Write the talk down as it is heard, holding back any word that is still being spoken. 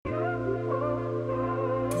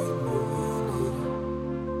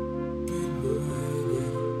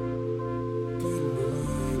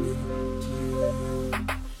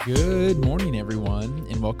Good morning, everyone,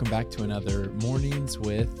 and welcome back to another Mornings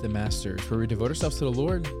with the Masters, where we devote ourselves to the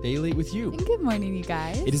Lord daily with you. And good morning, you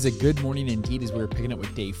guys. It is a good morning indeed as we're picking up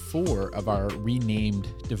with day 4 of our renamed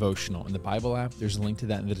devotional in the Bible app. There's a link to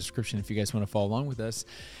that in the description if you guys want to follow along with us.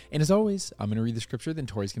 And as always, I'm going to read the scripture, then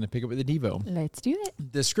Tori's going to pick up with the Devo. Let's do it.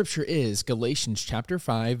 The scripture is Galatians chapter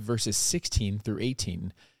 5, verses 16 through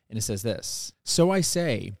 18, and it says this: "So I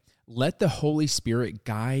say, let the Holy Spirit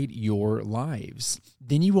guide your lives.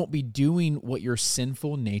 Then you won't be doing what your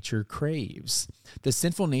sinful nature craves. The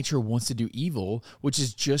sinful nature wants to do evil, which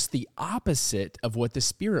is just the opposite of what the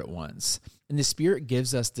Spirit wants. And the Spirit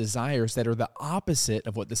gives us desires that are the opposite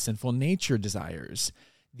of what the sinful nature desires.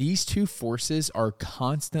 These two forces are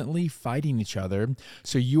constantly fighting each other,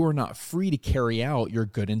 so you are not free to carry out your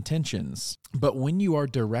good intentions. But when you are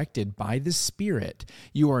directed by the Spirit,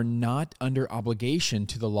 you are not under obligation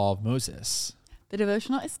to the law of Moses." The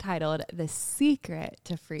devotional is titled The Secret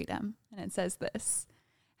to Freedom, and it says this: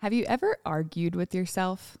 "Have you ever argued with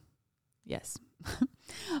yourself?" Yes.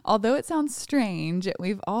 Although it sounds strange,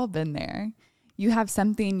 we've all been there. You have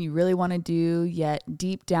something you really want to do, yet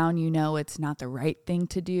deep down you know it's not the right thing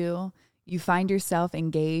to do. You find yourself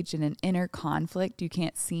engaged in an inner conflict you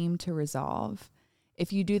can't seem to resolve.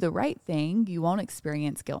 If you do the right thing, you won't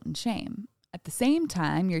experience guilt and shame. At the same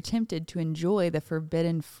time, you're tempted to enjoy the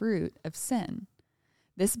forbidden fruit of sin.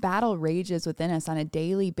 This battle rages within us on a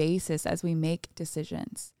daily basis as we make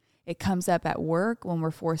decisions. It comes up at work when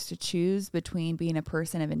we're forced to choose between being a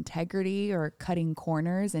person of integrity or cutting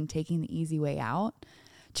corners and taking the easy way out.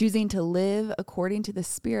 Choosing to live according to the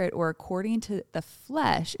Spirit or according to the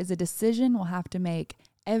flesh is a decision we'll have to make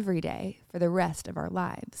every day for the rest of our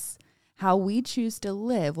lives. How we choose to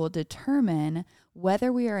live will determine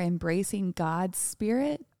whether we are embracing God's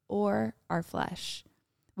Spirit or our flesh.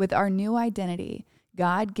 With our new identity,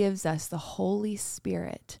 God gives us the Holy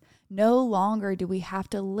Spirit. No longer do we have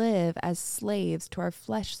to live as slaves to our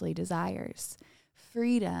fleshly desires.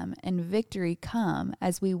 Freedom and victory come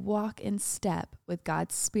as we walk in step with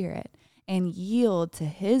God's Spirit and yield to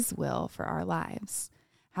His will for our lives.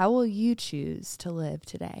 How will you choose to live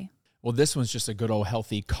today? Well, this one's just a good old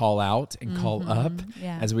healthy call out and call up,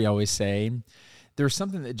 as we always say. There's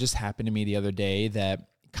something that just happened to me the other day that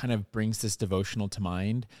kind of brings this devotional to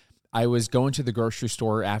mind. I was going to the grocery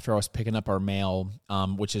store after I was picking up our mail,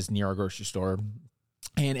 which is near our grocery store,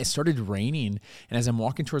 and it started raining. And as I'm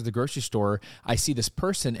walking towards the grocery store, I see this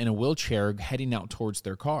person in a wheelchair heading out towards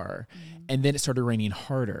their car. And then it started raining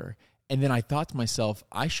harder. And then I thought to myself,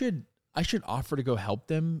 I should offer to go help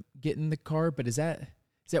them get in the car, but is that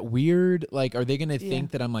weird? Like, are they going to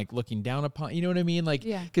think that I'm like looking down upon, you know what I mean? Like,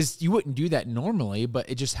 because you wouldn't do that normally, but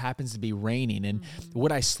it just happens to be raining. And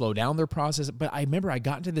would I slow down their process? But I remember I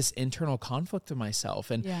got into this internal conflict with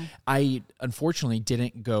myself, and I unfortunately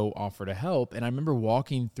didn't go offer to help. And I remember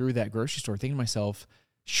walking through that grocery store thinking to myself,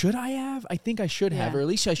 should I have? I think I should have, or at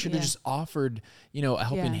least I should have just offered, a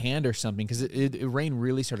helping hand or something, because it rain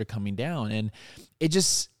really started coming down, and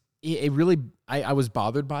it really, I was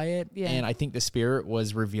bothered by it. And I think the Spirit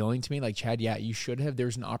was revealing to me, like, Chad, you should have.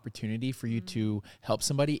 There's an opportunity for you to help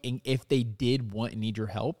somebody, and if they did want and need your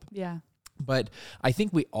help. But I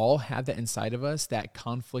think we all have that inside of us, that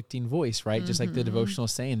conflicting voice, right? Just like the devotional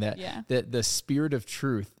saying that the Spirit of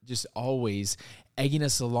truth just always egging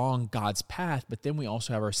us along God's path. But then we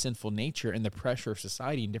also have our sinful nature and the pressure of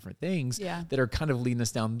society and different things that are kind of leading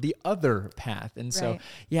us down the other path. And so,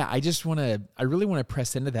 I really want to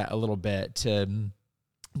press into that a little bit to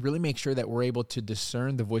really make sure that we're able to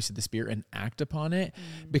discern the voice of the Spirit and act upon it.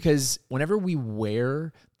 Because whenever we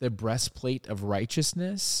wear the breastplate of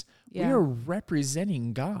righteousness, we are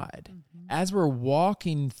representing God. As we're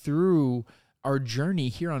walking through our journey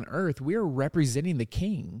here on earth, we are representing the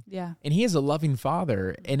King. And He is a loving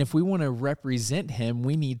Father. And if we want to represent Him,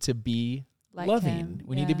 we need to be loving Him.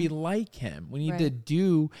 We need to be like Him. We need to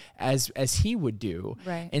do as He would do.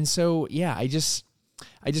 And so, I just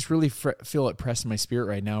really feel it pressed in my spirit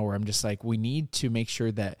right now, where I'm just like, we need to make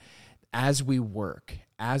sure that as we work,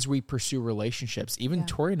 as we pursue relationships, even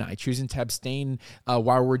Tori and I choosing to abstain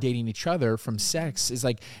while we're dating each other from sex is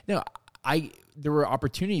like, there were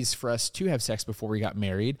opportunities for us to have sex before we got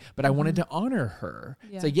married, but I wanted to honor her.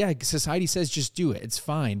 It's like, society says, just do it. It's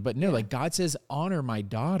fine. But no, like God says, honor my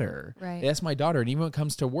daughter. That's my daughter. And even when it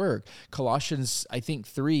comes to work, Colossians, I think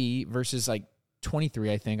 3 verses like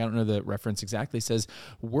 23, I think, I don't know the reference exactly, says,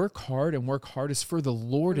 work hard, and work hard is for the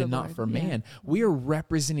Lord and not for man. We are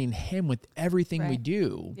representing Him with everything we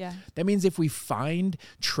do. That means if we find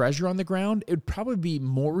treasure on the ground, it would probably be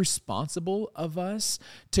more responsible of us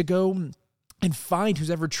to go and find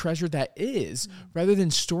whose ever treasure that is, rather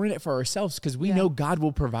than storing it for ourselves, because we know God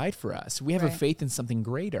will provide for us. We have a faith in something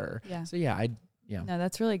greater. Yeah. So No,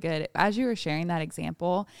 that's really good. As you were sharing that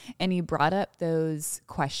example and you brought up those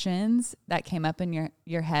questions that came up in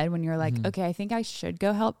your head when you're like, okay, I think I should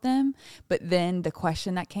go help them. But then the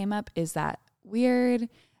question that came up, is that weird?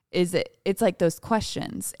 It's like those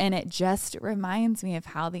questions. And it just reminds me of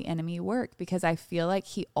how the enemy worked, because I feel like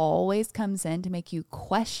he always comes in to make you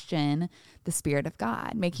question the Spirit of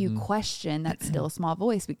God, make you question that still small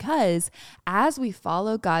voice, because as we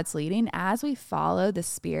follow God's leading, as we follow the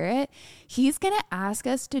Spirit, he's going to ask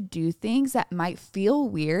us to do things that might feel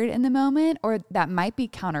weird in the moment, or that might be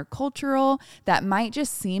countercultural, that might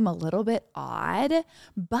just seem a little bit odd,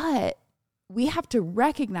 but we have to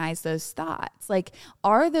recognize those thoughts. Like,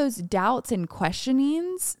 are those doubts and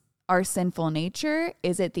questionings our sinful nature?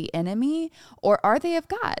 Is it the enemy, or are they of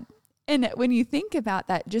God? And when you think about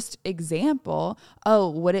that just example, oh,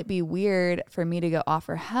 would it be weird for me to go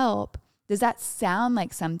offer help? Does that sound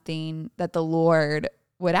like something that the Lord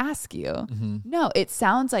would ask you? No, it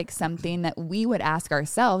sounds like something that we would ask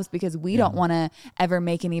ourselves, because we don't want to ever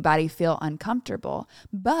make anybody feel uncomfortable.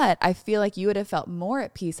 But I feel like you would have felt more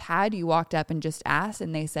at peace had you walked up and just asked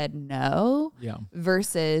and they said no,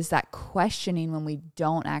 versus that questioning when we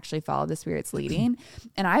don't actually follow the Spirit's leading.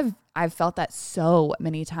 And I've felt that so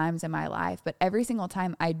many times in my life, but every single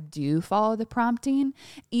time I do follow the prompting,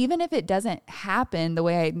 even if it doesn't happen the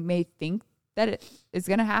way I may think that it is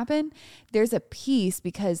going to happen, there's a peace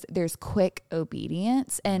because there's quick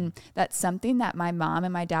obedience. And that's something that my mom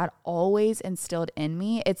and my dad always instilled in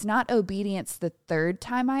me. It's not obedience the third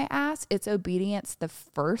time I asked, it's obedience the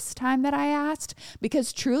first time that I asked,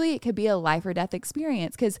 because truly it could be a life or death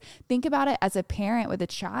experience. Because think about it as a parent with a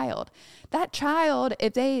child. That child,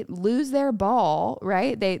 if they lose their ball,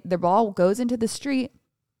 right? Their ball goes into the street.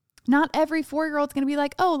 Not every 4-year-old's going to be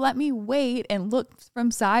like, oh, let me wait and look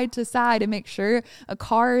from side to side and make sure a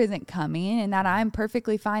car isn't coming and that I'm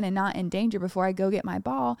perfectly fine and not in danger before I go get my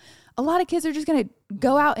ball. A lot of kids are just going to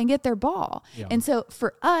go out and get their ball. And so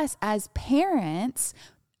for us as parents,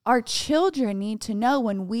 our children need to know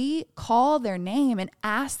when we call their name and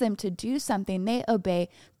ask them to do something, they obey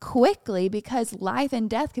quickly, because life and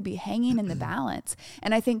death could be hanging in the balance.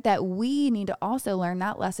 And I think that we need to also learn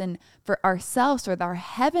that lesson for ourselves with our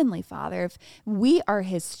Heavenly Father. If we are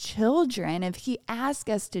his children, if he asks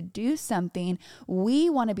us to do something, we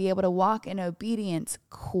want to be able to walk in obedience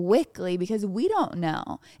quickly, because we don't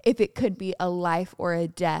know if it could be a life or a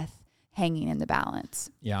death hanging in the balance.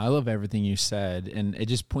 Yeah, I love everything you said. And it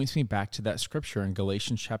just points me back to that scripture in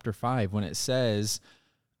Galatians chapter 5, when it says,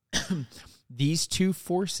 these two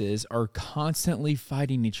forces are constantly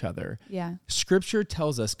fighting each other. Yeah. Scripture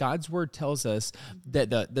tells us, God's word tells us that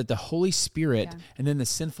the Holy Spirit and then the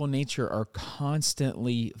sinful nature are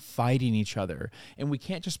constantly fighting each other. And we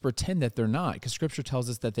can't just pretend that they're not, because Scripture tells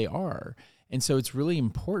us that they are. And so it's really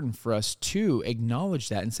important for us to acknowledge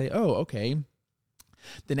that and say, oh, okay,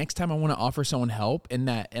 the next time I want to offer someone help and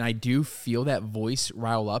I do feel that voice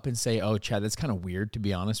rile up and say, oh, Chad, that's kind of weird, to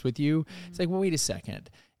be honest with you. It's like, well, wait a second.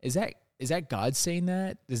 Is that God saying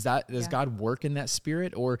that? Does God work in that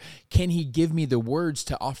spirit? Or can he give me the words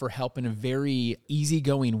to offer help in a very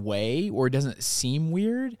easygoing way, or it doesn't seem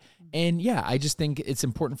weird? And I just think it's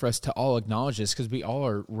important for us to all acknowledge this, because we all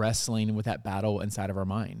are wrestling with that battle inside of our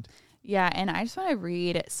mind. Yeah, and I just want to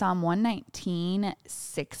read Psalm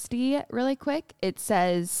 119:60 really quick. It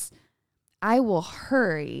says, I will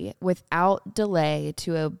hurry without delay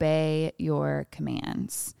to obey your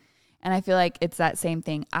commands. And I feel like it's that same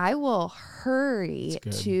thing. I will hurry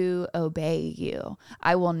to obey you.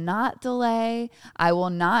 I will not delay. I will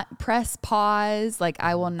not press pause. Like,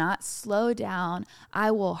 I will not slow down. I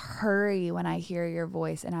will hurry when I hear your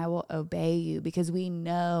voice, and I will obey you, because we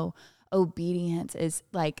know obedience is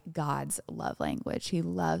like God's love language. He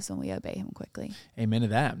loves when we obey him quickly. Amen to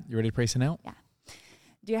that. You ready to pray some out? Yeah.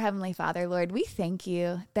 Dear Heavenly Father, Lord, we thank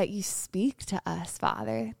you that you speak to us,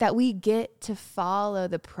 Father, that we get to follow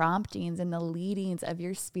the promptings and the leadings of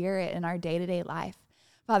your Spirit in our day-to-day life.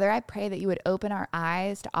 Father, I pray that you would open our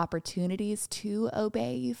eyes to opportunities to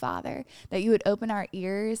obey you, Father, that you would open our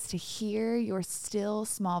ears to hear your still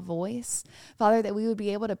small voice. Father, that we would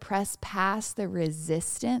be able to press past the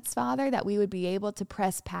resistance, Father, that we would be able to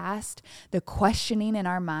press past the questioning in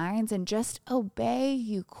our minds and just obey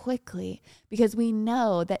you quickly, because we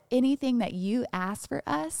know that anything that you ask for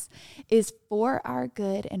us is for our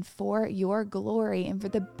good and for your glory and for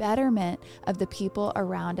the betterment of the people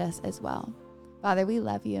around us as well. Father, we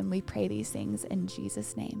love you and we pray these things in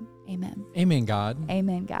Jesus' name. Amen. Amen, God.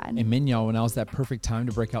 Amen, God. Amen, y'all. Well, now's that perfect time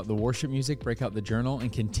to break out the worship music, break out the journal,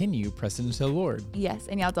 and continue pressing into the Lord. Yes.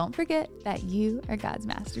 And y'all don't forget that you are God's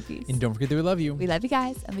masterpiece. And don't forget that we love you. We love you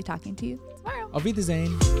guys, and we'll be talking to you tomorrow. Auf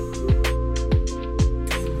Wiedersehen.